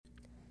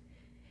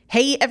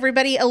Hey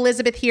everybody,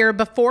 Elizabeth here.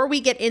 Before we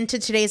get into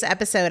today's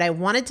episode, I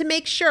wanted to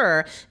make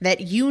sure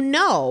that you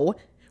know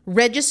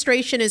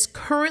registration is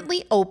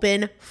currently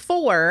open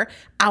for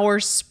our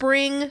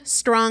Spring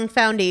Strong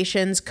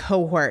Foundations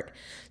cohort.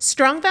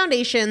 Strong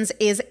Foundations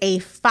is a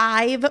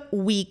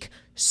 5-week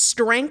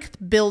strength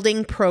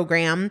building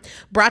program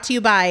brought to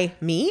you by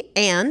me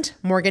and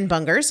Morgan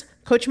Bungers.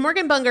 Coach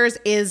Morgan Bungers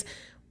is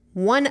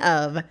one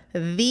of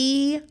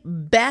the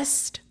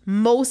best,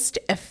 most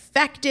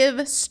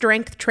effective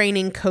strength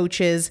training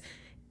coaches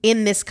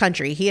in this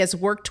country. He has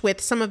worked with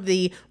some of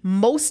the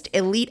most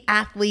elite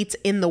athletes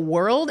in the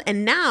world,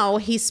 and now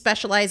he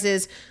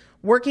specializes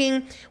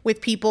working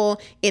with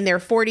people in their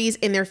 40s,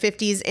 in their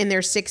 50s, in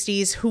their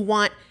 60s who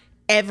want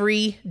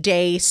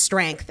everyday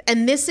strength.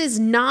 And this is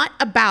not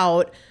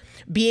about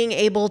being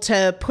able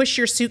to push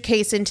your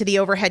suitcase into the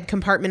overhead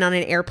compartment on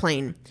an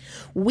airplane.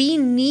 We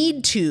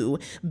need to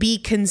be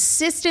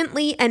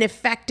consistently and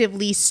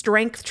effectively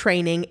strength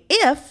training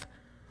if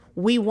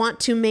we want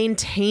to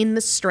maintain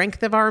the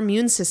strength of our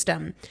immune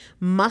system.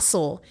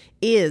 Muscle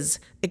is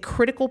a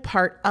critical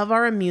part of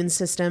our immune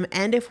system,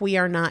 and if we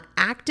are not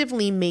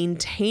actively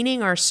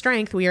maintaining our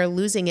strength, we are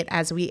losing it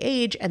as we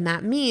age, and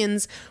that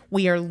means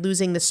we are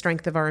losing the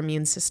strength of our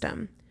immune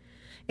system.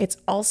 It's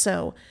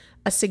also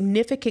a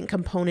significant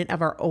component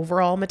of our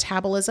overall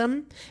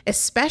metabolism,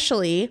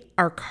 especially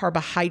our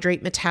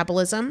carbohydrate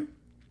metabolism.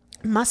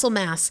 Muscle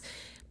mass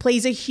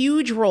plays a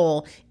huge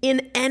role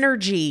in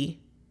energy,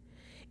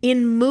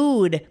 in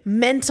mood,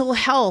 mental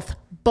health,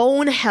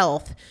 bone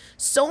health,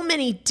 so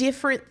many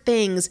different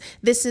things.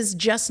 This is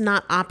just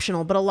not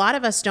optional, but a lot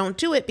of us don't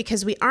do it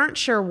because we aren't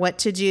sure what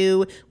to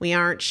do. We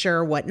aren't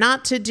sure what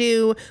not to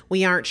do.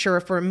 We aren't sure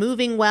if we're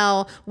moving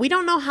well. We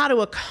don't know how to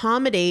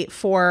accommodate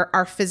for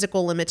our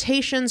physical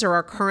limitations or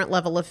our current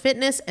level of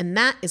fitness, and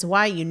that is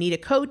why you need a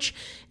coach,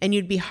 and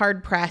you'd be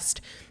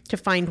hard-pressed to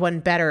find one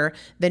better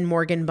than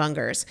Morgan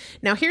Bungers.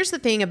 Now, here's the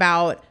thing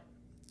about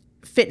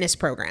fitness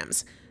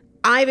programs.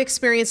 I've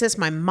experienced this.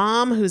 My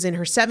mom, who's in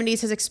her 70s,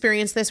 has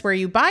experienced this, where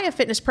you buy a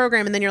fitness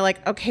program and then you're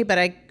like, okay, but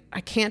I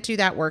can't do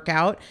that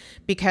workout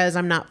because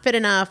I'm not fit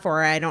enough,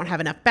 or I don't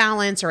have enough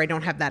balance, or I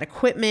don't have that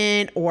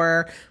equipment,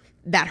 or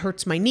that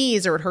hurts my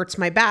knees, or it hurts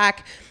my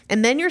back.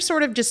 And then you're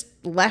sort of just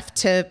left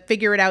to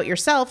figure it out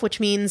yourself, which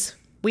means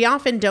we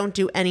often don't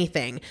do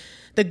anything.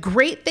 The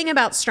great thing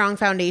about Strong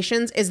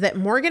Foundations is that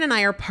Morgan and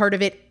I are part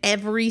of it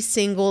every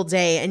single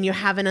day, and you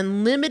have an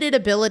unlimited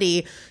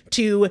ability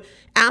to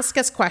ask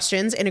us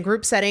questions in a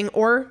group setting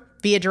or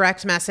via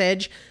direct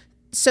message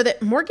so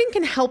that Morgan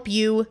can help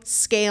you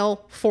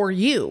scale for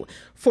you,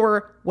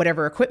 for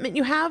whatever equipment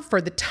you have, for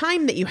the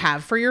time that you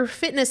have, for your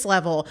fitness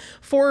level,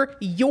 for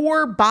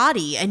your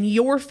body and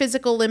your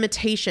physical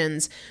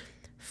limitations.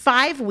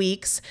 5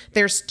 weeks,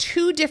 there's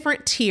 2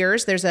 different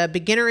tiers. There's a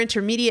beginner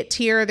intermediate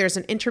tier. There's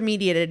an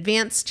intermediate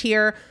advanced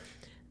tier.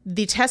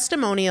 The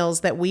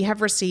testimonials that we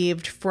have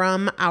received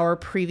from our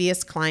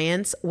previous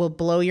clients will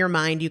blow your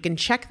mind. You can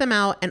check them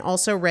out and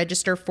also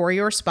register for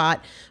your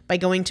spot by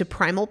going to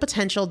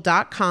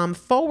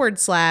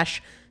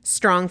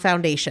primalpotential.com/strong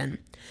foundation.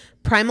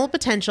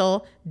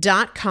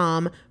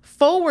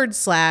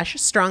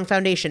 primalpotential.com/strong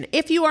foundation.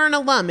 If you are an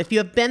alum, if you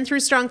have been through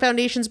Strong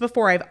Foundations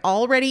before, I've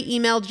already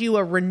emailed you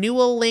a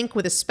renewal link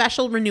with a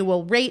special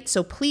renewal rate,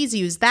 so please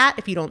use that.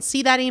 If you don't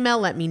see that email,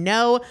 let me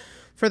know.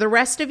 For the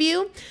rest of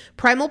you,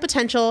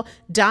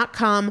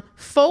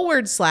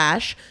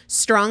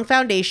 primalpotential.com/strong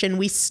foundation.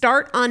 We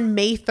start on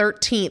May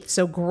 13th,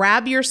 so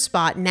grab your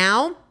spot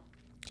now.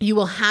 You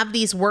will have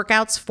these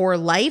workouts for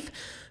life.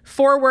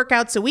 4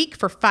 workouts a week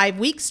for 5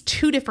 weeks,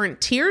 2 different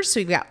tiers. So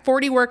you've got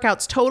 40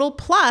 workouts total.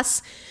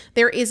 Plus,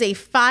 there is a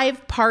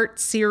 5-part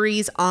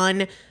series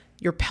on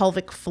your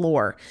pelvic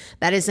floor.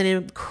 That is an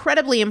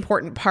incredibly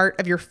important part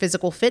of your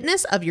physical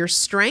fitness, of your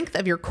strength,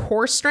 of your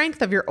core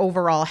strength, of your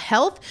overall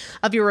health,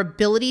 of your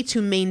ability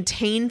to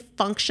maintain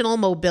functional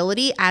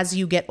mobility as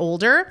you get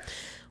older.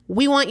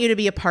 We want you to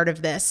be a part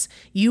of this.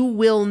 You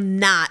will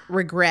not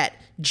regret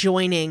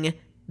joining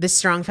the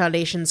Strong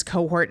Foundations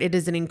cohort. It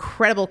is an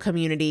incredible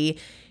community.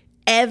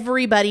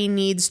 Everybody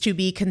needs to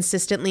be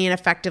consistently and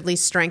effectively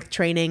strength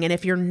training. And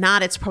if you're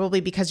not, it's probably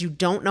because you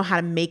don't know how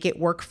to make it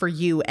work for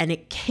you. And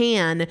it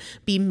can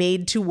be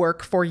made to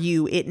work for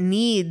you. It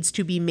needs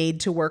to be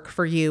made to work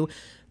for you.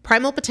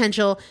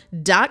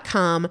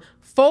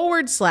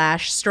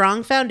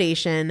 primalpotential.com/strong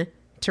foundation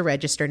to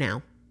register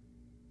now.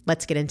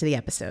 Let's get into the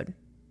episode.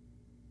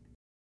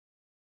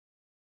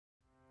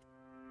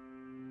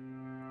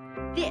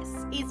 This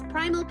is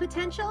Primal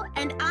Potential,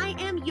 and I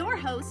am your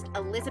host,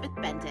 Elizabeth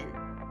Benton.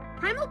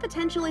 Primal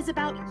Potential is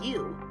about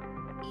you.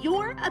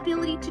 Your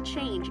ability to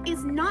change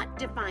is not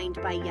defined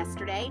by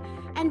yesterday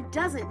and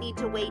doesn't need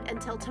to wait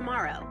until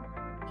tomorrow.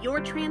 Your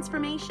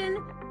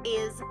transformation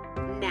is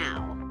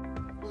now.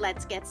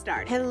 Let's get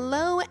started.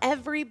 Hello,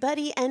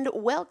 everybody, and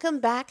welcome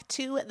back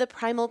to the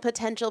Primal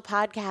Potential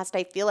Podcast.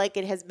 I feel like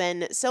it has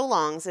been so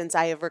long since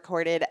I have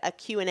recorded a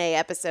Q&A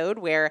episode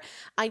where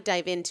I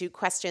dive into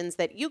questions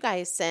that you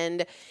guys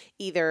send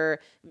either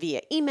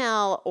via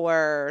email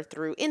or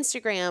through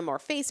Instagram or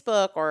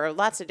Facebook or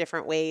lots of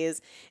different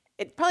ways.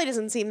 It probably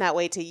doesn't seem that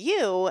way to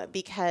you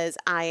because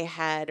I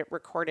had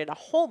recorded a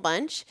whole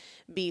bunch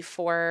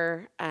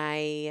before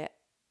I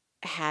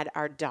had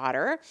our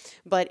daughter,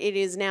 but it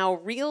is now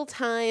real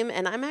time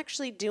and I'm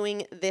actually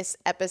doing this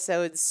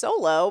episode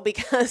solo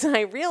because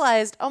I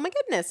realized, oh my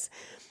goodness,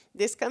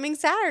 this coming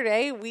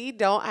Saturday, we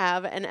don't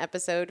have an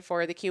episode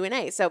for the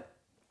Q&A. So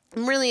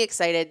I'm really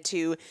excited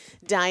to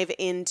dive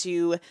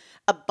into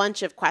a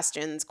bunch of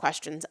questions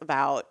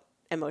about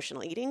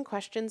emotional eating,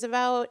 questions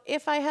about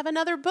if I have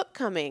another book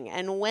coming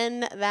and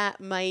when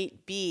that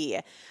might be,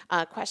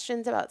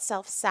 questions about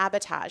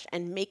self-sabotage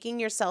and making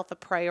yourself a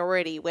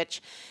priority,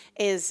 which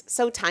is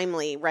so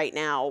timely right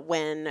now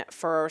when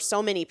for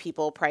so many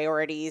people,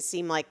 priorities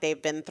seem like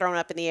they've been thrown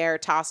up in the air,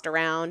 tossed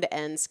around,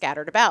 and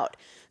scattered about.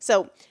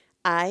 So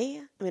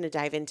I am going to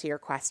dive into your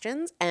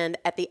questions, and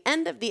at the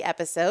end of the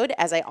episode,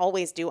 as I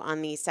always do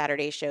on these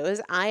Saturday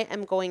shows, I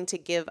am going to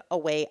give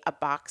away a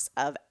box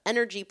of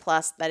Energy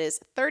Plus that is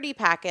 30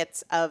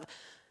 packets of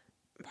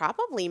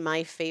probably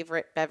my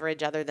favorite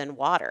beverage other than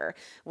water,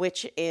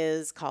 which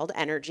is called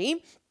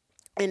Energy.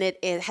 And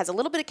it has a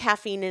little bit of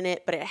caffeine in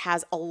it, but it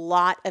has a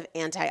lot of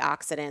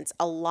antioxidants,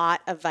 a lot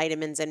of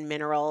vitamins and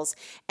minerals,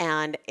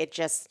 and it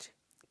just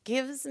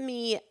gives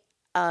me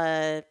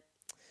a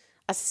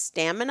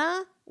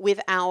stamina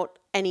without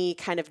any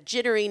kind of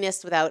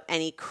jitteriness, without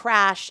any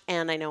crash.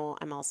 And I know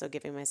I'm also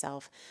giving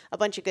myself a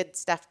bunch of good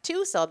stuff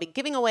too. So I'll be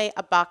giving away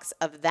a box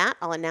of that.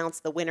 I'll announce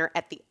the winner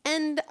at the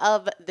end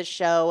of the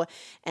show.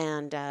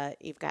 And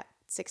you've got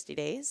 60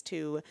 days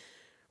to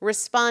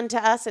respond to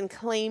us and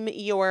claim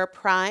your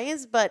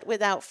prize. But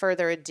without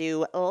further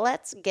ado,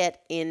 let's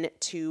get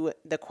into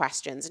the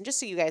questions. And just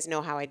so you guys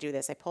know how I do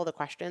this, I pull the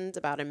questions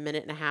about a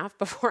minute and a half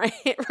before I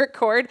hit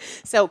record.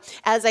 So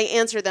as I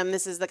answer them,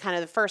 this is the kind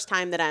of the first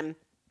time that I'm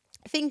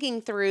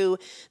thinking through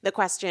the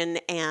question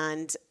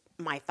and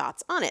my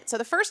thoughts on it. So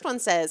the first one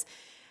says,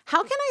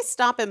 how can I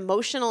stop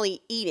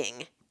emotionally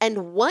eating?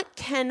 And what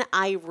can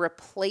I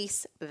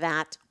replace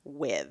that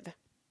with?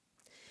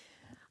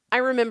 I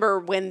remember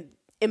when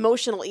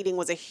emotional eating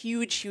was a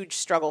huge, huge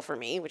struggle for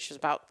me, which was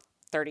about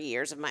 30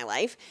 years of my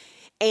life.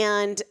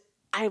 And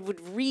I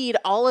would read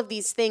all of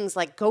these things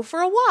like go for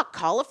a walk,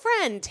 call a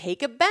friend,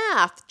 take a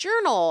bath,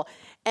 journal.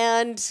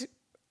 And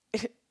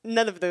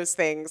none of those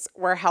things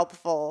were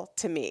helpful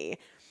to me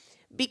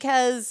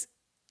because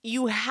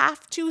you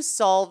have to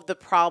solve the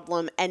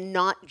problem and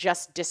not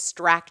just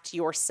distract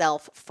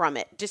yourself from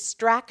it.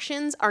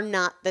 Distractions are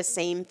not the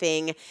same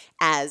thing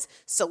as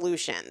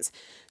solutions.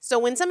 So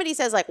when somebody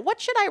says like, what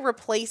should I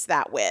replace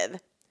that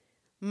with?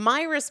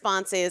 My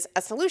response is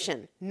a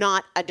solution,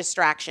 not a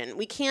distraction.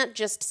 We can't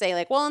just say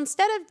like, well,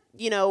 instead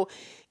of,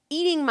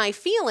 eating my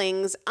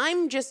feelings,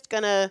 I'm just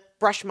going to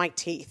brush my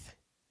teeth.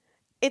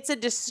 It's a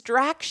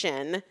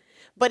distraction,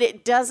 but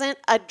it doesn't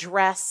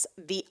address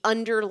the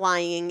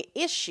underlying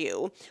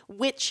issue,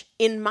 which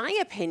in my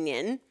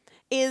opinion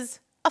is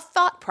a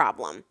thought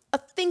problem, a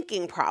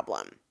thinking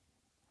problem.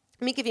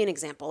 Let me give you an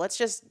example. Let's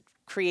just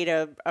create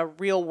a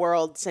real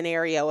world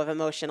scenario of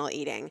emotional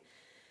eating.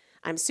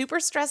 I'm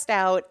super stressed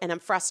out and I'm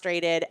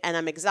frustrated and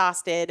I'm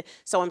exhausted.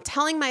 So I'm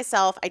telling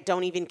myself I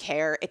don't even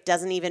care. It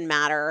doesn't even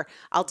matter.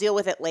 I'll deal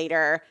with it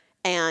later.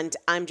 And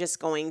I'm just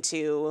going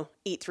to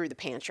eat through the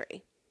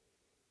pantry.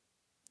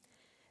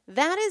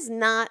 That is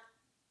not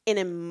an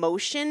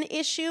emotion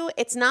issue.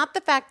 It's not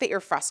the fact that you're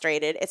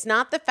frustrated. It's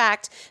not the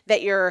fact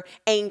that you're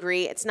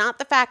angry. It's not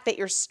the fact that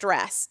you're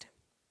stressed.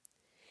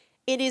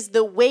 It is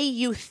the way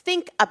you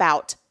think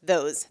about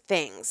those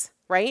things,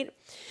 right?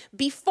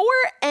 Before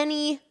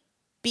any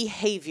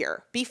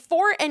behavior,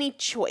 before any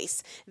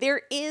choice,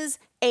 there is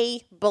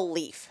a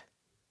belief.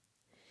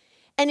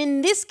 And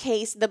in this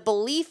case, the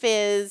belief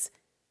is,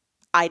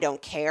 I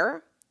don't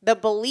care. The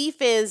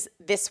belief is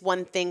this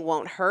one thing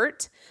won't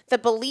hurt. The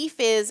belief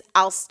is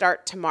I'll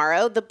start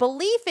tomorrow. The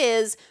belief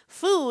is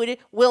food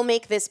will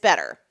make this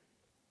better.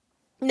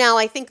 Now,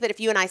 I think that if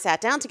you and I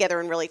sat down together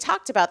and really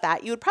talked about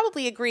that, you would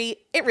probably agree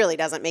it really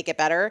doesn't make it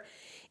better.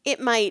 It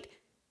might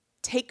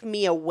take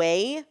me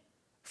away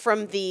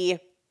from the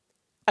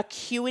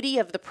acuity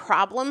of the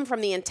problem,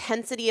 from the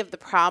intensity of the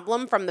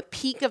problem, from the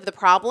peak of the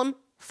problem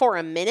for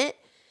a minute,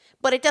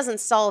 but it doesn't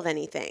solve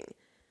anything.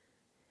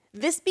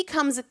 This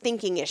becomes a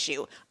thinking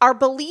issue. Our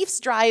beliefs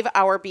drive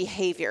our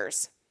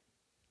behaviors.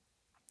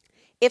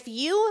 If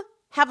you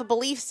have a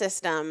belief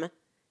system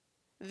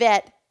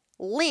that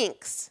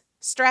links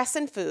stress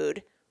and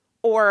food,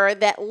 or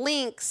that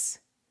links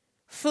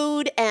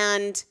food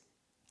and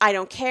I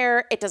don't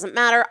care, it doesn't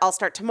matter, I'll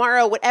start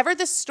tomorrow, whatever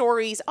the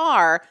stories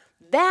are,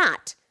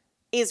 that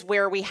is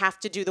where we have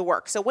to do the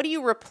work. So what do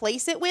you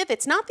replace it with?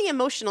 It's not the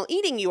emotional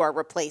eating you are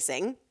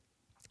replacing.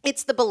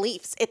 It's the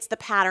beliefs, it's the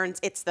patterns,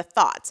 it's the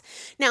thoughts.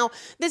 Now,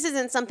 this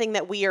isn't something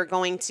that we are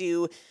going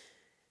to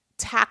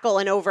tackle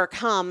and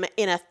overcome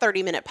in a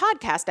 30-minute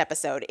podcast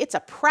episode. It's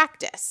a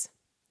practice.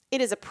 It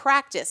is a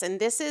practice. And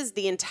this is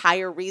the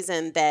entire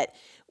reason that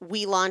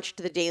we launched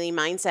the daily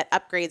mindset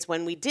upgrades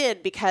when we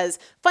did, because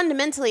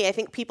fundamentally, I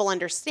think people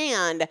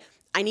understand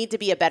I need to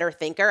be a better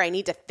thinker. I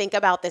need to think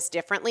about this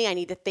differently. I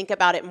need to think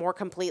about it more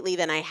completely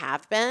than I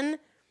have been.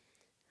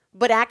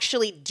 But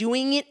actually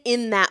doing it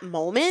in that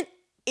moment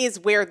is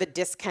where the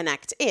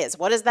disconnect is.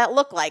 What does that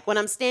look like when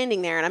I'm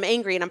standing there and I'm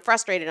angry and I'm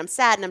frustrated, I'm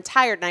sad and I'm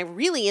tired, and I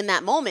really in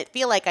that moment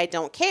feel like I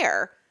don't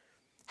care?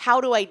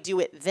 How do I do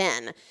it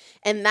then?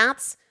 And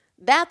that's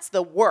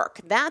the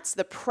work. That's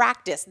the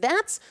practice.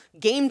 That's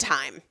game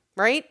time,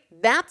 right?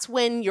 That's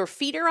when your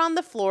feet are on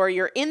the floor,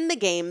 you're in the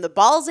game, the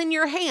ball's in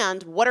your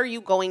hand. What are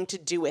you going to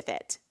do with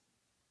it?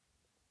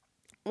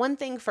 One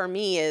thing for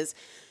me is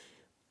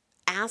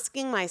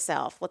asking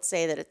myself, let's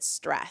say that it's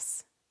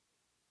stress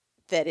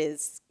that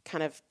is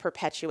kind of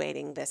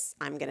perpetuating this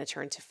I'm going to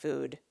turn to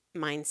food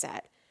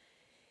mindset.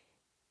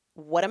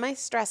 What am I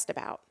stressed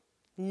about?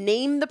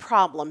 Name the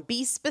problem.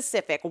 Be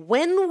specific.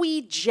 When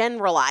we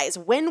generalize,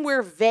 when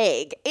we're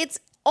vague, it's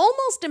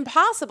almost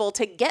impossible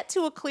to get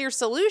to a clear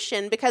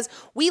solution because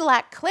we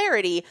lack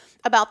clarity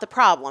about the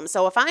problem.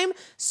 So if I'm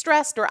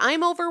stressed or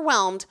I'm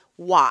overwhelmed,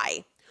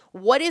 why?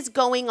 What is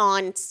going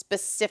on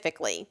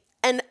specifically?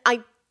 And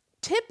I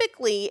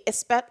typically,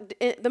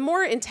 the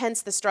more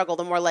intense the struggle,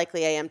 the more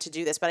likely I am to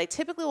do this, but I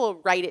typically will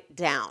write it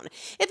down.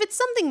 If it's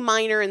something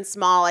minor and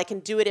small, I can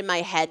do it in my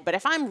head, but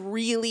if I'm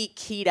really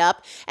keyed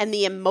up and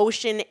the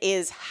emotion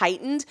is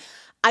heightened,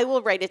 I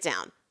will write it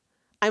down.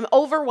 I'm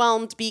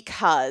overwhelmed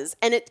because,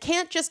 and it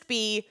can't just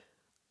be,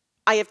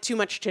 I have too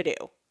much to do.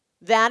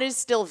 That is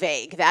still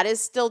vague. That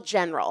is still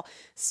general.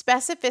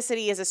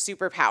 Specificity is a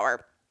superpower.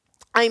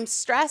 I'm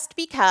stressed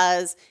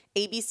because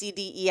A, B, C,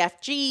 D, E,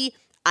 F, G,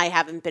 I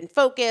haven't been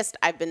focused,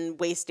 I've been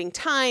wasting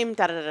time,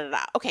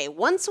 da-da-da-da-da. Okay,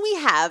 once we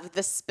have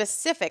the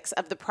specifics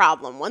of the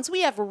problem, once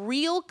we have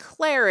real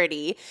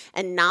clarity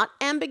and not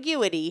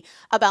ambiguity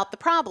about the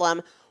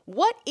problem,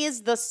 what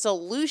is the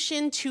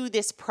solution to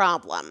this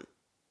problem?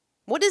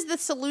 What is the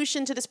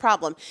solution to this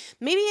problem?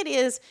 Maybe it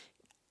is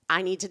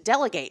I need to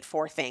delegate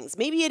 4 things.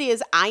 Maybe it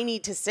is I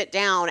need to sit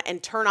down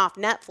and turn off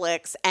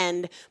Netflix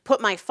and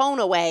put my phone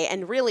away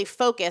and really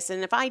focus.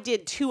 And if I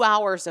did 2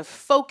 hours of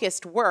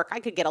focused work, I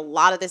could get a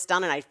lot of this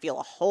done and I'd feel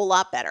a whole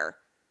lot better.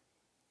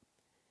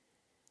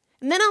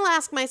 And then I'll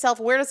ask myself,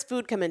 where does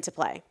food come into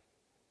play?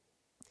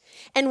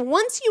 And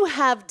once you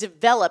have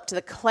developed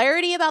the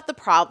clarity about the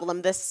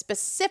problem, the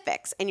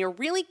specifics, and you're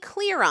really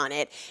clear on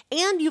it,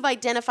 and you've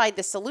identified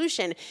the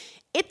solution,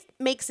 it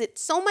makes it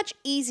so much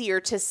easier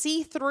to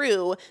see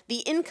through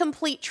the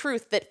incomplete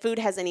truth that food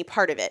has any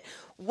part of it.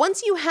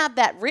 Once you have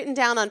that written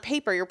down on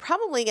paper, you're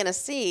probably going to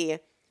see,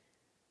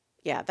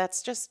 yeah,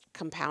 that's just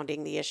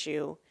compounding the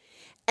issue.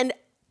 And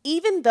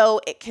even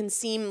though it can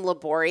seem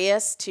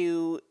laborious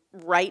to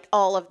write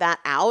all of that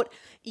out,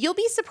 you'll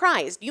be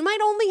surprised. You might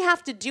only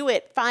have to do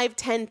it 5,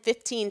 10,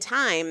 15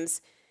 times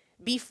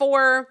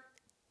before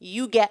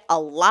you get a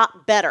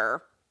lot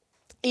better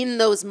in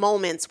those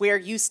moments where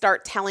you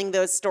start telling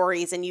those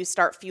stories and you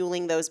start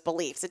fueling those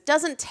beliefs. It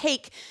doesn't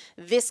take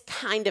this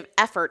kind of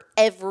effort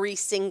every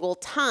single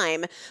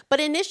time, but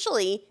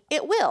initially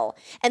it will.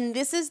 And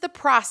this is the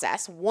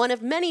process, one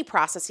of many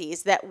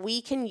processes that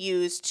we can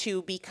use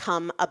to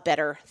become a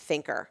better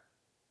thinker.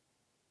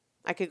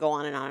 I could go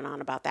on and on and on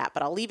about that,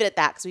 but I'll leave it at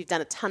that because we've done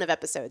a ton of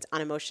episodes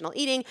on emotional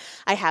eating.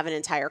 I have an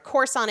entire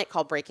course on it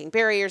called Breaking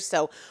Barriers,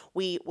 so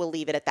we will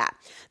leave it at that.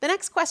 The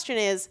next question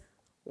is,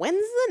 when's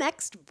the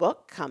next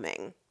book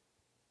coming?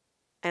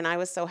 And I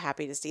was so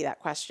happy to see that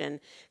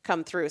question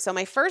come through. So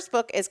my first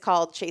book is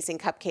called Chasing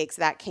Cupcakes.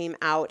 That came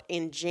out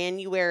in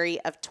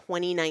January of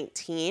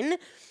 2019.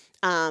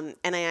 And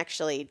I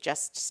actually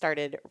just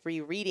started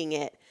rereading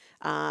it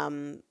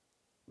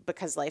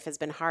because life has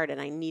been hard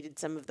and I needed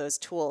some of those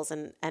tools.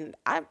 And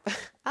I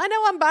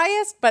know I'm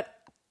biased, but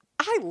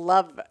I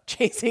love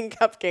Chasing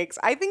Cupcakes.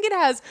 I think it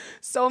has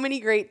so many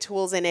great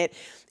tools in it.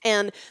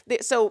 And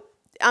so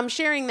I'm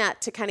sharing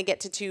that to kind of get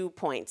to 2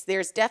 points.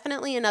 There's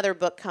definitely another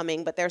book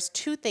coming, but there's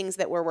 2 things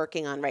that we're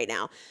working on right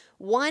now.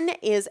 One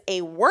is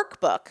a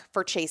workbook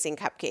for Chasing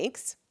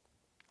Cupcakes.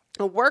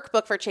 A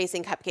workbook for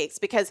Chasing Cupcakes,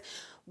 because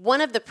one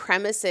of the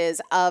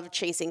premises of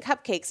Chasing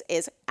Cupcakes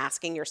is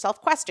asking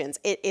yourself questions.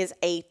 It is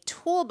a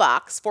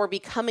toolbox for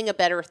becoming a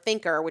better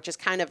thinker, which is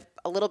kind of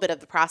a little bit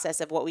of the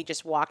process of what we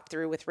just walked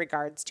through with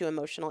regards to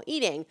emotional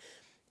eating.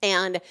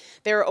 And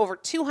there are over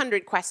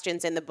 200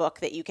 questions in the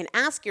book that you can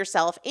ask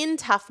yourself in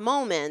tough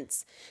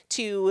moments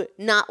to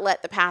not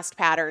let the past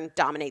pattern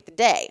dominate the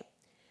day.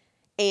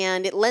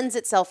 And it lends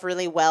itself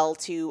really well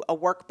to a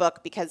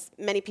workbook because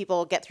many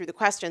people get through the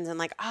questions and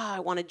like,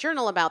 I want to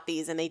journal about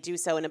these, and they do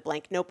so in a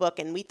blank notebook.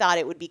 And we thought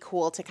it would be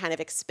cool to kind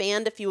of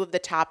expand a few of the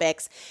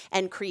topics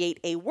and create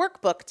a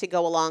workbook to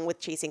go along with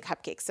Chasing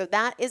Cupcakes. So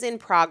that is in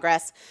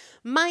progress.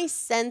 My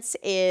sense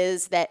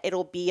is that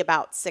it'll be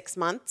about 6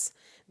 months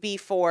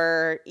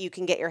before you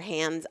can get your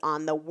hands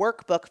on the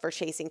workbook for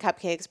Chasing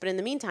Cupcakes. But in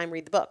the meantime,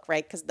 read the book,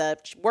 right? Because the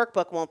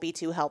workbook won't be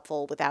too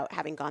helpful without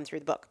having gone through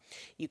the book.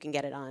 You can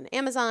get it on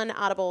Amazon,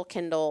 Audible,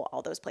 Kindle,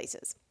 all those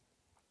places.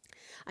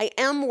 I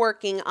am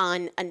working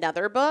on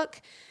another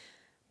book,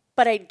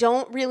 but I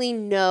don't really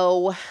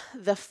know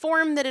the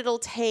form that it'll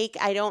take.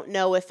 I don't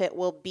know if it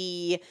will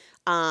be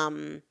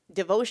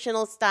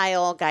devotional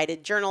style,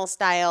 guided journal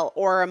style,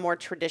 or a more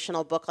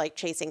traditional book like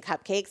Chasing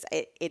Cupcakes.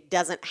 It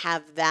doesn't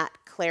have that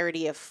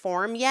clarity of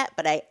form yet,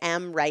 but I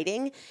am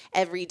writing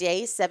every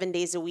day, 7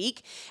 days a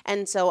week.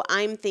 And so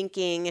I'm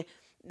thinking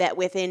that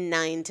within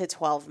 9 to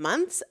 12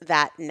 months,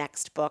 that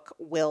next book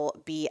will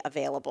be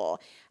available.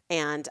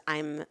 And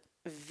I'm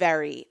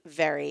very,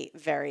 very,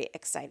 very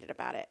excited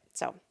about it.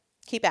 So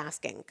keep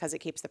asking because it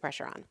keeps the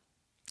pressure on.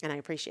 And I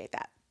appreciate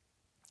that.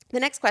 The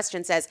next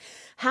question says,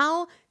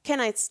 how can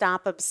I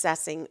stop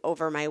obsessing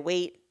over my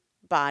weight,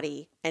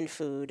 body, and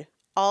food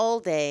all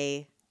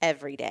day,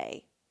 every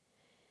day?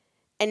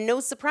 And no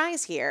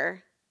surprise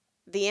here,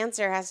 the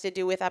answer has to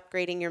do with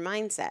upgrading your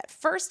mindset.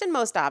 First and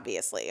most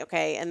obviously,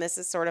 okay? And this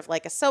is sort of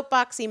like a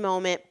soapboxy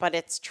moment, but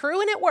it's true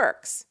and it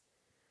works.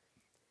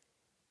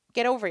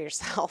 Get over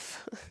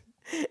yourself.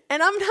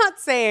 And I'm not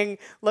saying,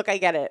 look, I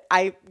get it.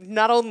 I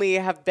not only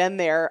have been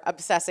there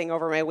obsessing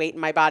over my weight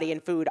and my body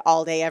and food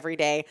all day, every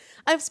day,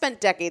 I've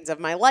spent decades of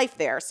my life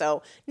there.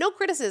 So no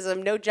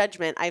criticism, no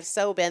judgment. I've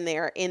so been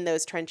there in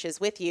those trenches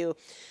with you.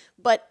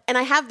 And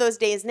I have those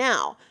days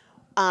now.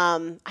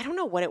 I don't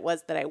know what it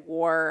was that I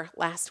wore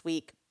last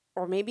week,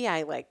 or maybe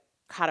I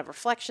caught a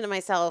reflection of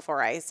myself,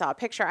 or I saw a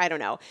picture. I don't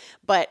know.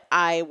 But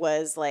I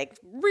was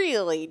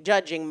really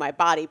judging my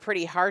body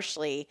pretty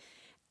harshly.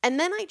 And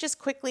then I just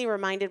quickly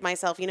reminded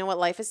myself, you know what,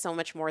 life is so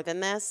much more than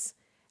this.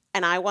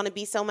 And I want to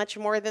be so much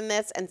more than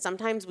this. And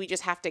sometimes we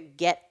just have to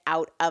get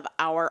out of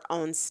our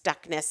own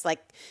stuckness.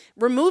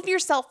 Remove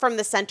yourself from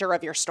the center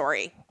of your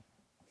story.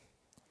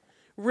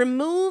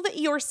 Remove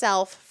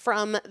yourself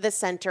from the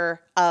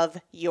center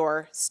of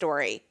your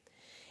story.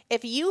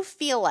 If you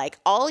feel like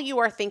all you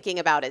are thinking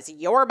about is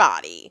your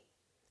body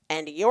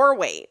and your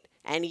weight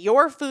and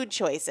your food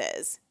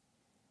choices,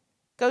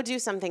 go do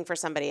something for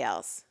somebody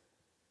else.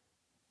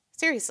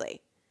 Seriously,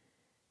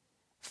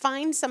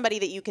 find somebody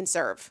that you can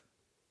serve.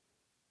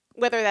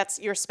 Whether that's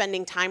you're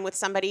spending time with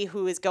somebody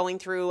who is going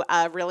through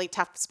a really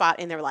tough spot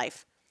in their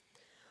life,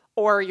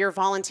 or you're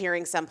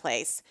volunteering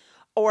someplace,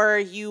 or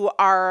you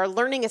are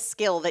learning a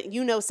skill that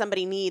you know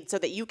somebody needs so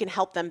that you can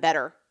help them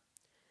better.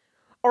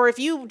 Or if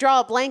you draw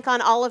a blank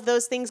on all of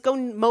those things, go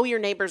mow your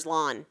neighbor's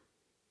lawn.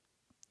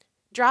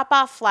 Drop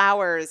off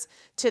flowers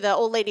to the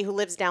old lady who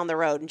lives down the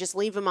road and just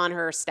leave them on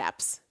her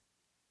steps.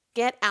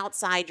 Get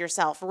outside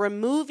yourself.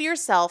 Remove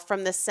yourself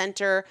from the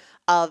center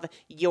of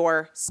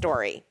your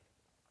story.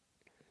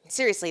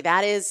 Seriously,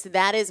 that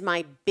is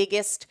my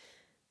biggest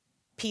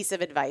piece of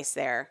advice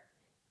there.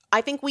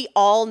 I think we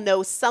all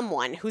know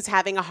someone who's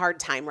having a hard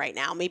time right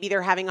now. Maybe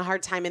they're having a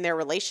hard time in their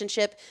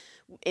relationship,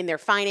 in their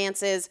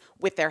finances,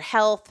 with their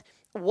health.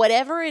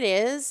 Whatever it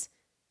is,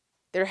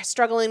 they're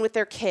struggling with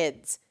their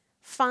kids.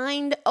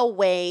 Find a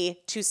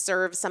way to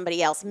serve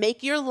somebody else.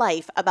 Make your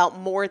life about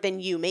more than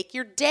you. Make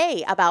your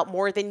day about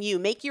more than you.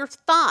 Make your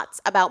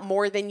thoughts about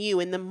more than you.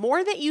 And the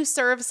more that you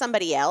serve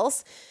somebody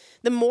else,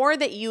 the more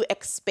that you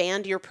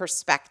expand your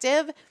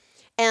perspective.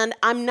 And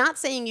I'm not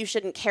saying you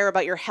shouldn't care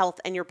about your health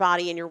and your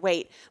body and your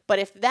weight, but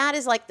if that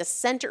is the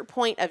center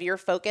point of your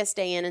focus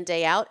day in and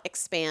day out,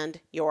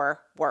 expand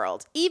your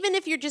world. Even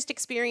if you're just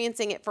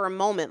experiencing it for a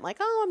moment,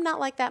 I'm not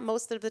like that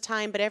most of the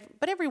time,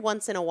 but every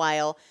once in a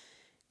while,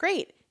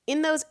 great.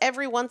 In those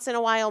every once in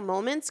a while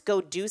moments,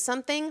 go do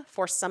something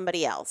for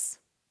somebody else.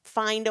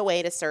 Find a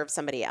way to serve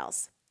somebody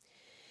else.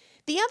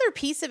 The other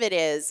piece of it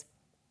is,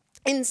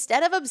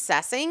 instead of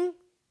obsessing,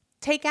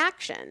 take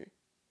action.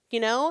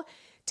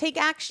 Take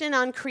action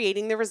on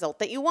creating the result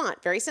that you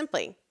want, very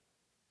simply.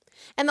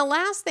 And the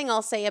last thing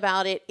I'll say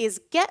about it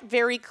is get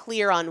very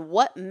clear on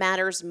what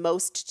matters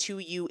most to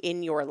you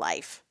in your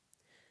life.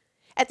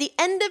 At the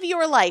end of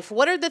your life,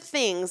 what are the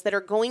things that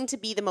are going to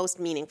be the most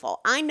meaningful?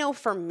 I know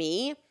for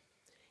me,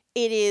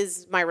 it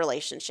is my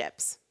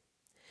relationships.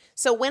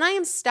 So when I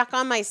am stuck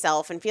on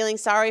myself and feeling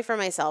sorry for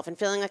myself and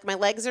feeling like my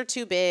legs are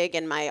too big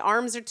and my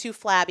arms are too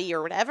flabby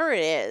or whatever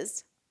it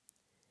is,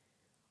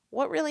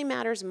 what really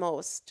matters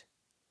most?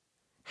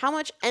 How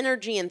much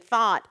energy and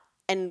thought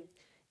and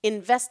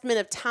investment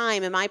of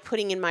time am I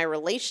putting in my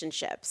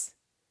relationships?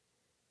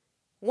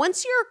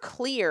 Once you're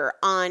clear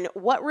on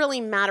what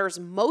really matters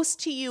most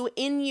to you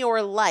in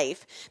your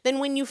life, then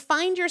when you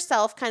find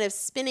yourself kind of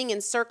spinning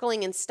and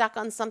circling and stuck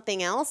on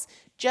something else,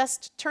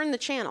 just turn the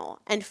channel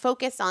and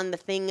focus on the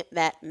thing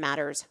that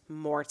matters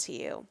more to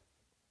you.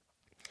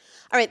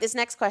 All right, this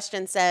next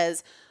question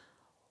says,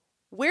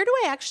 where do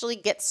I actually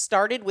get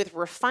started with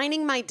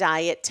refining my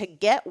diet to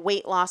get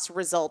weight loss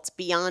results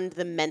beyond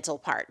the mental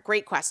part?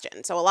 Great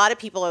question. So a lot of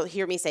people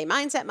hear me say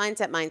mindset,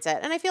 mindset,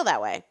 mindset, and I feel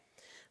that way.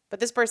 But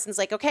this person's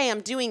like, okay,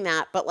 I'm doing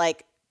that, but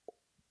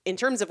in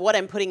terms of what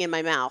I'm putting in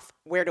my mouth,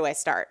 where do I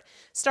start?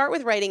 Start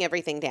with writing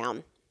everything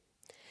down.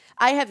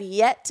 I have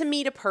yet to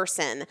meet a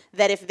person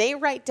that if they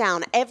write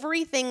down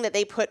everything that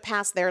they put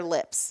past their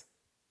lips,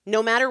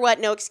 no matter what,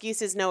 no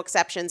excuses, no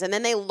exceptions, and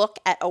then they look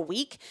at a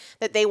week,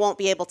 that they won't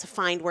be able to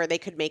find where they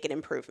could make an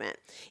improvement,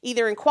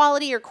 either in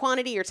quality or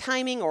quantity or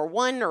timing or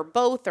one or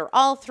both or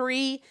all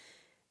three.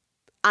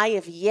 I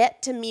have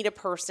yet to meet a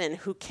person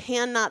who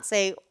cannot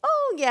say,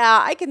 oh yeah,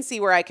 I can see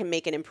where I can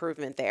make an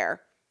improvement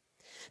there.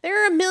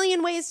 There are a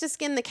million ways to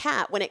skin the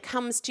cat when it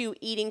comes to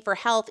eating for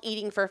health,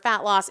 eating for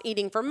fat loss,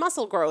 eating for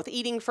muscle growth,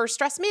 eating for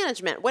stress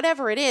management,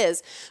 whatever it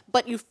is.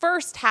 But you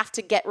first have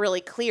to get really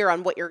clear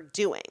on what you're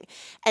doing.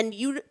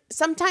 And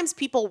sometimes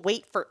people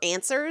wait for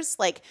answers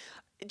like,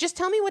 just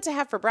tell me what to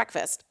have for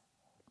breakfast.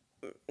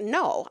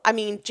 No, I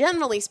mean,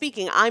 generally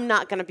speaking, I'm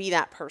not going to be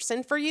that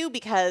person for you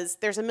because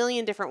there's a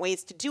million different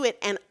ways to do it.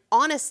 And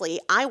honestly,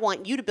 I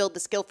want you to build the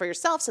skill for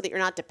yourself so that you're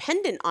not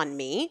dependent on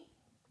me,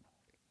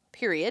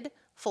 period.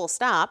 Full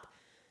stop.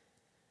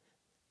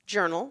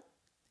 Journal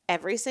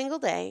every single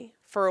day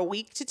for a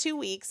week to 2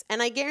 weeks,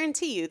 and I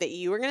guarantee you that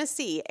you are going to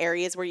see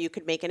areas where you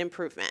could make an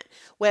improvement.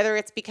 Whether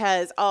it's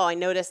because, oh, I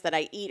noticed that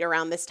I eat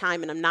around this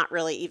time and I'm not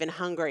really even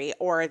hungry,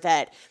 or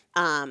that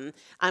I'm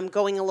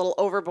going a little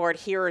overboard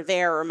here or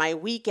there, or my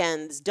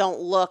weekends don't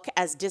look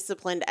as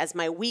disciplined as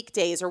my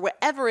weekdays, or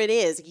whatever it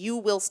is, you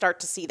will start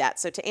to see that.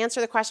 So to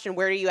answer the question,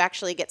 where do you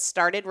actually get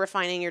started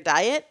refining your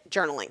diet?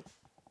 Journaling.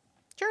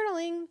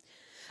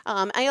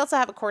 I also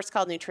have a course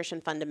called Nutrition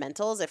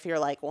Fundamentals. If you're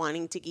like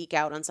wanting to geek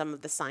out on some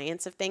of the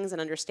science of things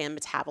and understand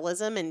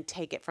metabolism and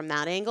take it from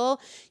that angle,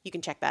 you can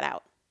check that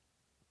out.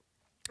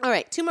 All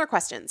right, 2 more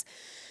questions.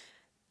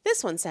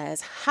 This one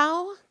says,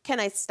 how can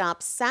I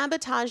stop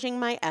sabotaging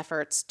my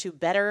efforts to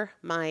better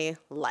my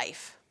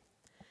life?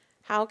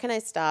 How can I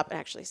stop, it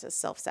actually says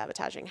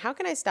self-sabotaging. How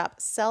can I stop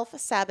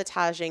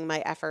self-sabotaging my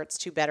efforts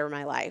to better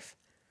my life?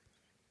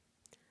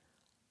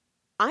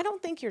 I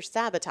don't think you're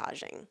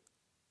sabotaging.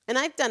 And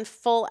I've done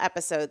full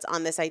episodes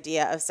on this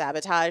idea of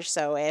sabotage.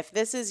 So if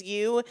this is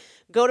you,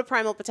 go to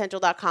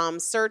primalpotential.com,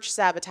 search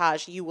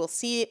sabotage. You will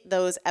see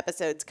those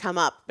episodes come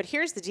up. But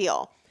here's the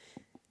deal.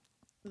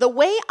 The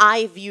way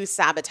I view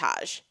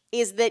sabotage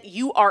is that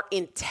you are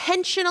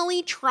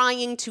intentionally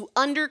trying to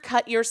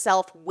undercut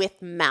yourself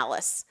with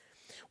malice,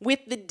 with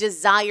the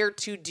desire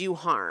to do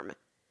harm.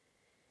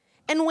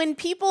 And when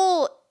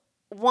people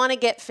want to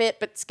get fit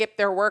but skip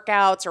their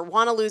workouts, or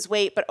want to lose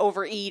weight but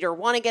overeat, or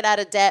want to get out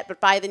of debt but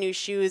buy the new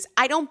shoes,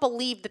 I don't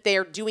believe that they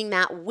are doing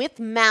that with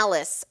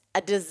malice, a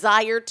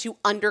desire to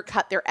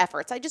undercut their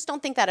efforts. I just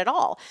don't think that at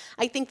all.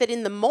 I think that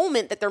in the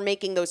moment that they're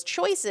making those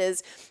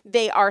choices,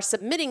 they are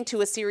submitting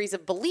to a series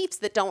of beliefs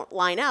that don't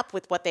line up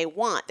with what they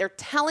want. They're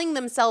telling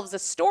themselves a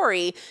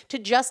story to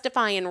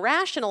justify and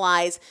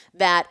rationalize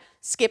that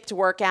skipped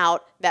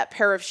workout, that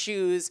pair of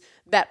shoes,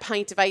 that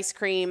pint of ice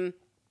cream.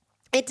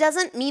 It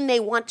doesn't mean they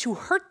want to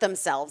hurt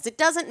themselves. It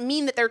doesn't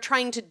mean that they're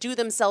trying to do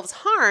themselves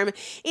harm.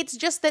 It's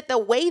just that the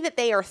way that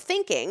they are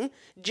thinking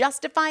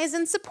justifies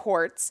and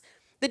supports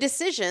the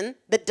decision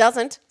that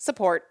doesn't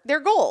support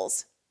their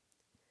goals.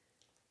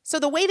 So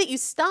the way that you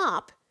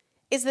stop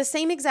is the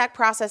same exact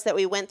process that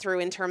we went through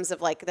in terms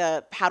of like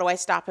the how do I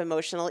stop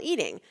emotional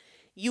eating?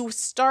 You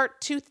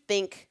start to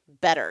think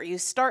better. You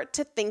start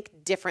to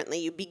think differently.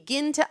 You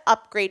begin to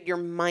upgrade your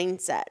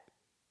mindset.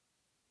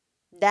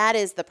 That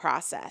is the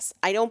process.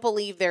 I don't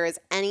believe there is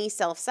any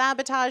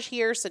self-sabotage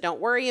here, so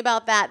don't worry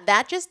about that.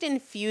 That just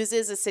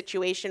infuses a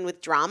situation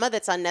with drama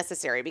that's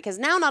unnecessary, because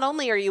now not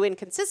only are you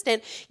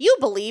inconsistent, you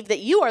believe that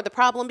you are the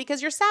problem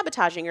because you're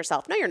sabotaging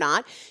yourself. No, you're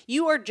not.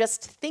 You are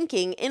just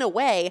thinking in a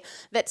way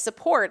that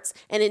supports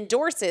and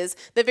endorses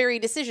the very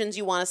decisions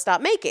you want to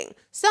stop making.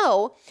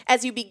 So,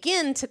 as you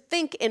begin to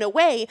think in a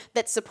way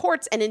that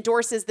supports and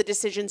endorses the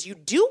decisions you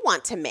do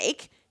want to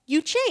make,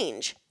 you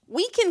change.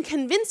 We can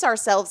convince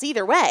ourselves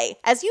either way.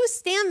 As you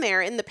stand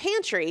there in the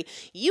pantry,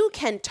 you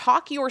can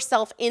talk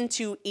yourself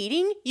into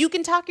eating. You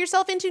can talk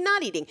yourself into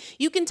not eating.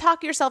 You can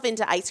talk yourself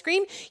into ice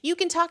cream. You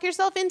can talk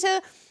yourself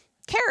into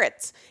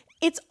carrots.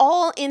 It's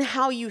all in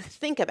how you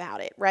think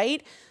about it,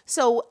 right?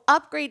 So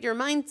upgrade your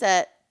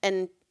mindset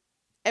and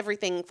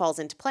everything falls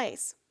into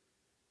place.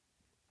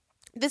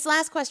 This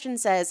last question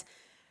says,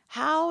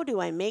 how do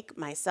I make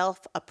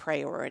myself a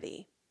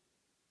priority?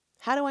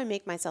 How do I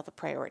make myself a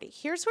priority?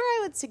 Here's where I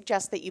would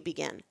suggest that you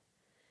begin.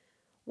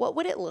 What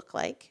would it look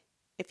like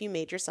if you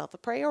made yourself a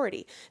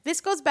priority?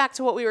 This goes back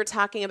to what we were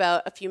talking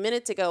about a few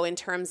minutes ago in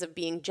terms of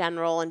being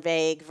general and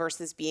vague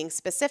versus being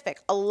specific.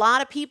 A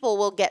lot of people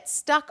will get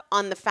stuck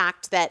on the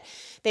fact that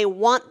they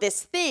want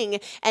this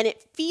thing and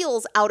it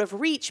feels out of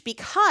reach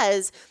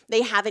because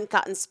they haven't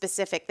gotten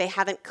specific. They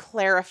haven't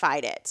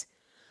clarified it.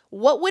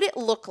 What would it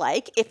look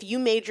like if you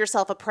made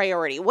yourself a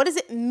priority? What does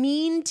it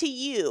mean to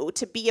you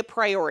to be a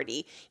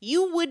priority?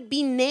 You would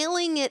be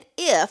nailing it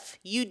if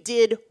you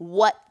did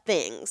what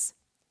things?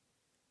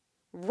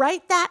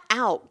 Write that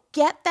out.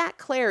 Get that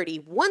clarity.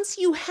 Once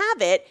you have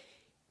it,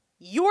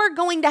 you're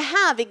going to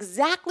have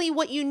exactly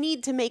what you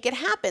need to make it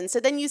happen.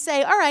 So then you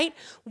say, all right,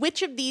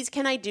 which of these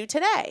can I do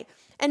today?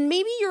 And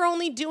maybe you're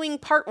only doing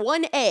part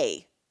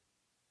 1A.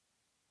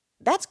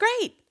 That's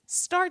great.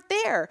 Start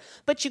there.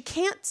 But you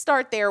can't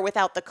start there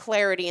without the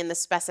clarity and the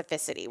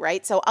specificity,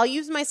 right? So I'll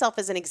use myself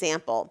as an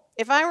example.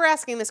 If I were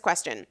asking this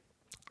question,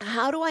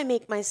 how do I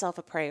make myself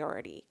a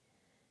priority?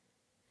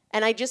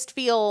 And I just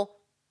feel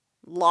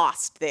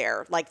lost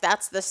there. Like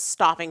that's the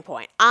stopping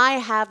point. I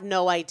have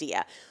no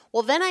idea.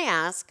 Well, then I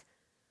ask,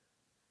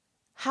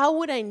 how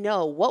would I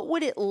know? What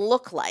would it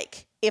look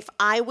like if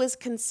I was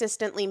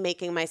consistently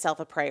making myself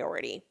a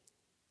priority?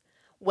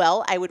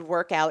 Well, I would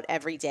work out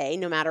every day,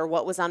 no matter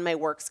what was on my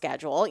work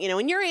schedule.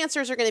 And your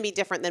answers are going to be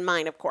different than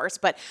mine, of course,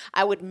 but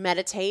I would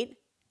meditate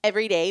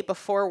every day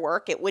before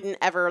work. It wouldn't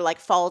ever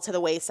fall to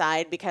the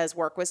wayside because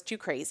work was too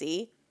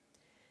crazy.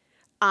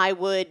 I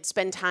would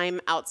spend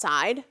time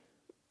outside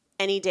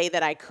any day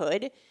that I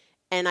could,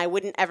 and I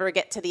wouldn't ever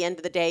get to the end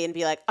of the day and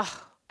be like,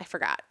 oh, I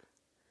forgot.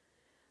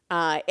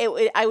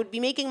 I would be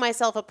making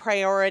myself a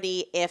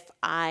priority if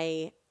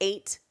I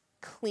ate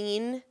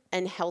clean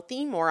and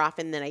healthy more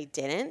often than I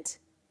didn't.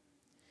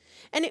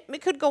 And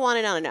it could go on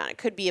and on and on. It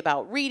could be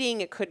about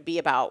reading. It could be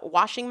about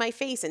washing my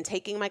face and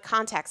taking my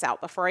contacts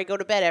out before I go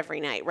to bed every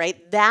night,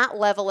 right? That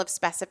level of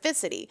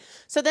specificity.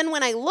 So then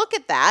when I look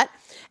at that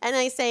and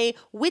I say,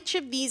 which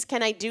of these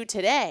can I do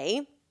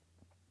today?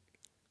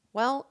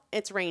 Well,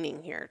 it's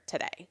raining here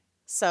today.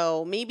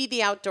 So maybe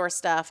the outdoor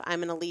stuff I'm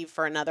going to leave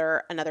for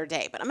another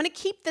day. But I'm going to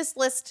keep this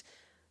list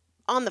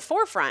on the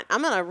forefront.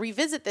 I'm going to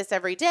revisit this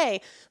every day.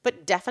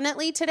 But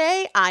definitely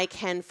today, I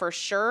can for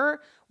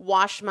sure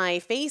wash my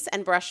face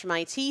and brush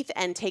my teeth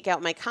and take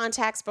out my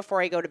contacts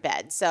before I go to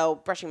bed. So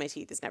brushing my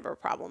teeth is never a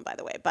problem, by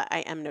the way, but I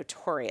am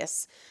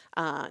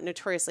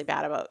notoriously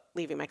bad about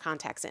leaving my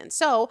contacts in.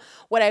 So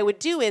what I would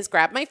do is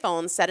grab my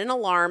phone, set an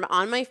alarm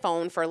on my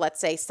phone for,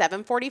 let's say,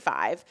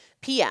 7:45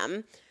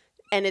 p.m.,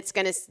 and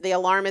the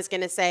alarm is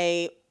going to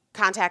say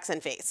contacts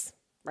and face,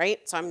 right?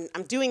 So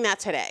I'm doing that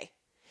today.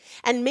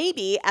 And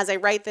maybe as I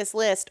write this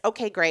list,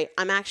 okay, great.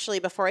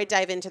 Before I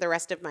dive into the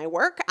rest of my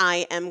work,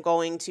 I am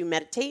going to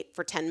meditate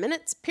for 10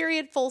 minutes,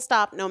 period, full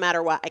stop, no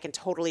matter what. I can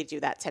totally do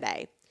that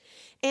today.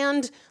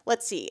 And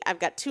let's see, I've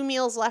got 2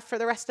 meals left for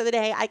the rest of the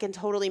day. I can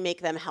totally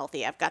make them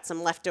healthy. I've got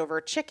some leftover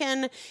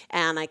chicken,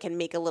 and I can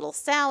make a little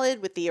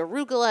salad with the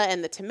arugula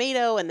and the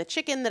tomato and the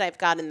chicken that I've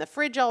got in the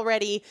fridge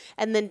already.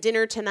 And then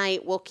dinner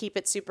tonight, we'll keep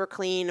it super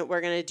clean.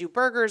 We're going to do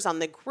burgers on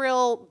the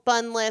grill,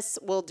 bunless.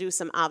 We'll do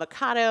some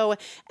avocado,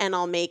 and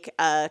I'll make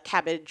a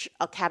cabbage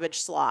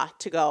slaw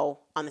to go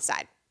on the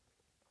side,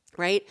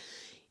 right?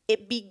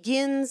 It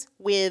begins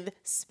with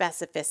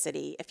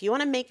specificity. If you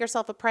want to make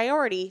yourself a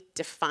priority,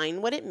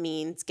 define what it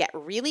means, get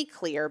really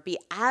clear, be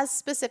as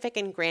specific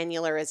and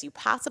granular as you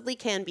possibly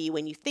can be.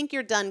 When you think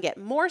you're done, get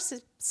more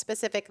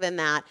specific than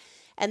that.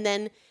 And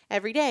then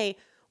every day,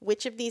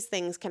 which of these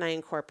things can I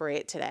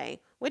incorporate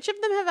today? Which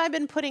of them have I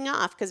been putting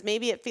off because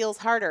maybe it feels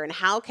harder? And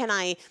how can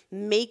I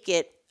make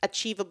it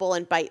achievable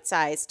and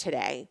bite-sized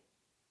today?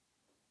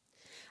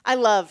 I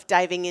love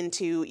diving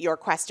into your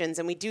questions,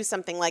 and we do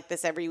something like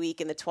this every week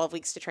in the 12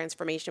 Weeks to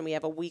Transformation. We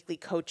have a weekly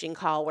coaching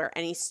call where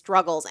any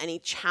struggles, any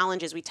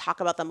challenges, we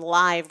talk about them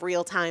live,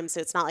 real time, so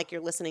it's not like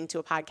you're listening to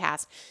a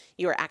podcast.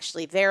 You are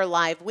actually there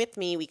live with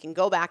me. We can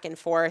go back and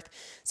forth.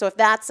 So if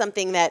that's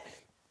something that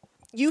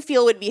you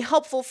feel would be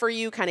helpful for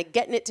you, kind of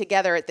getting it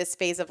together at this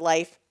phase of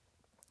life,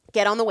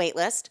 get on the wait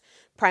list.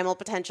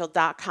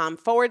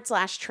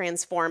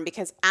 primalpotential.com/transform,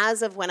 because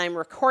as of when I'm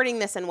recording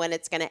this and when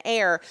it's going to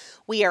air,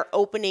 we are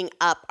opening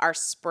up our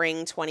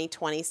spring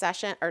 2020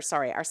 session, our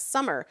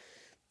summer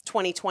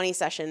 2020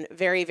 session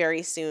very,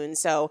 very soon.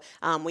 So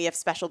we have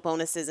special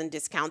bonuses and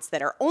discounts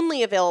that are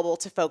only available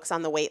to folks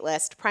on the wait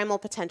list,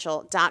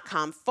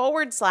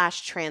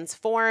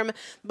 primalpotential.com/transform.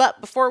 But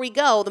before we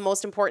go, the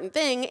most important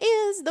thing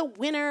is the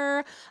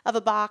winner of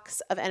a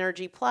box of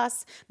Energy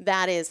Plus.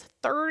 That is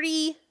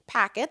 30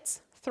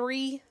 packets,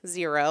 30,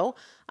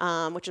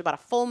 which is about a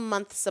full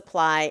month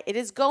supply. It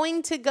is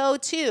going to go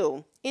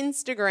to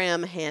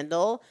Instagram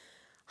handle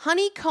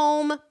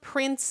Honeycomb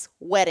Prince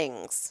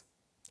Weddings.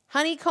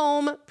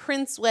 Honeycomb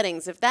Prince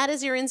Weddings. If that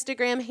is your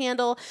Instagram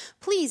handle,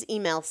 please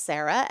email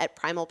Sarah at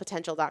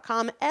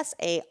primalpotential.com,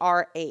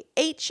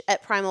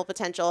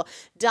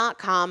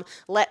 SARAH@primalpotential.com.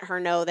 Let her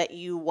know that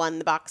you won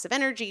the box of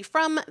energy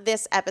from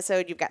this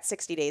episode. You've got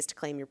 60 days to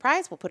claim your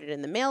prize. We'll put it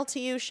in the mail to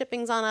you.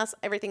 Shipping's on us.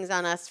 Everything's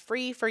on us.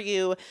 Free for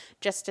you,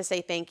 just to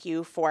say thank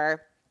you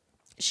for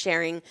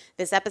sharing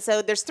this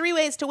episode. There's 3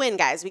 ways to win,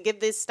 guys. We give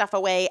this stuff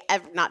away,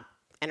 not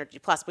Energy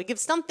Plus. We give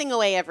something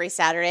away every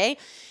Saturday.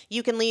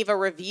 You can leave a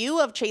review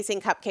of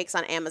Chasing Cupcakes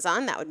on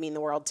Amazon. That would mean the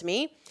world to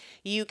me.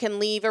 You can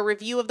leave a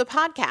review of the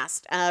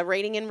podcast,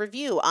 rating and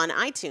review on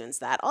iTunes.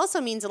 That also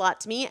means a lot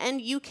to me.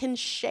 And you can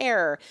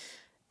share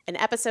an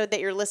episode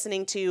that you're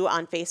listening to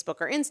on Facebook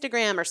or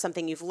Instagram, or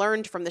something you've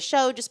learned from the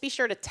show. Just be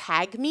sure to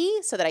tag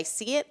me so that I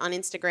see it. On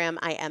Instagram,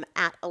 I am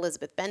at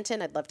Elizabeth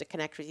Benton. I'd love to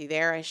connect with you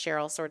there. I share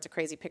all sorts of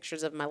crazy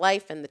pictures of my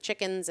life and the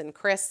chickens and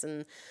Chris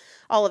and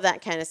all of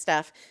that kind of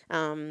stuff.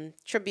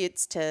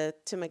 Tributes to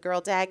my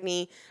girl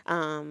Dagny.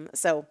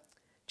 So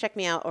check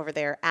me out over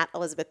there at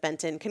Elizabeth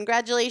Benton.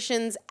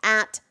 Congratulations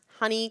at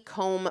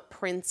honeycomb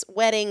prince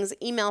weddings,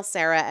 email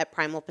Sarah at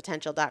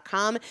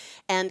primalpotential.com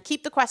and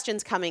keep the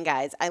questions coming,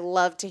 guys. I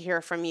love to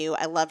hear from you.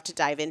 I love to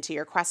dive into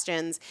your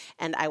questions,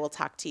 and I will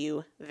talk to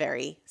you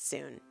very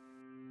soon.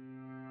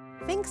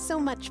 Thanks so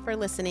much for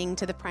listening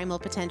to the Primal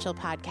Potential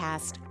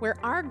podcast, where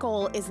our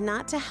goal is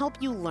not to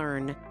help you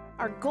learn.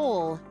 Our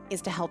goal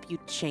is to help you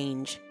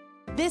change.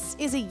 This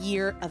is a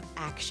year of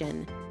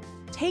action.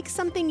 Take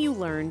something you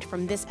learned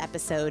from this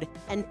episode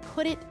and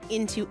put it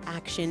into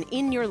action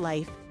in your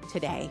life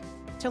today.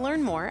 To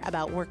learn more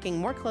about working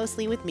more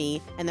closely with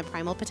me and the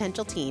Primal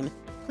Potential team,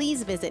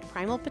 please visit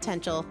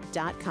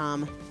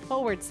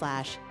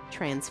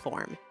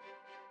primalpotential.com/transform.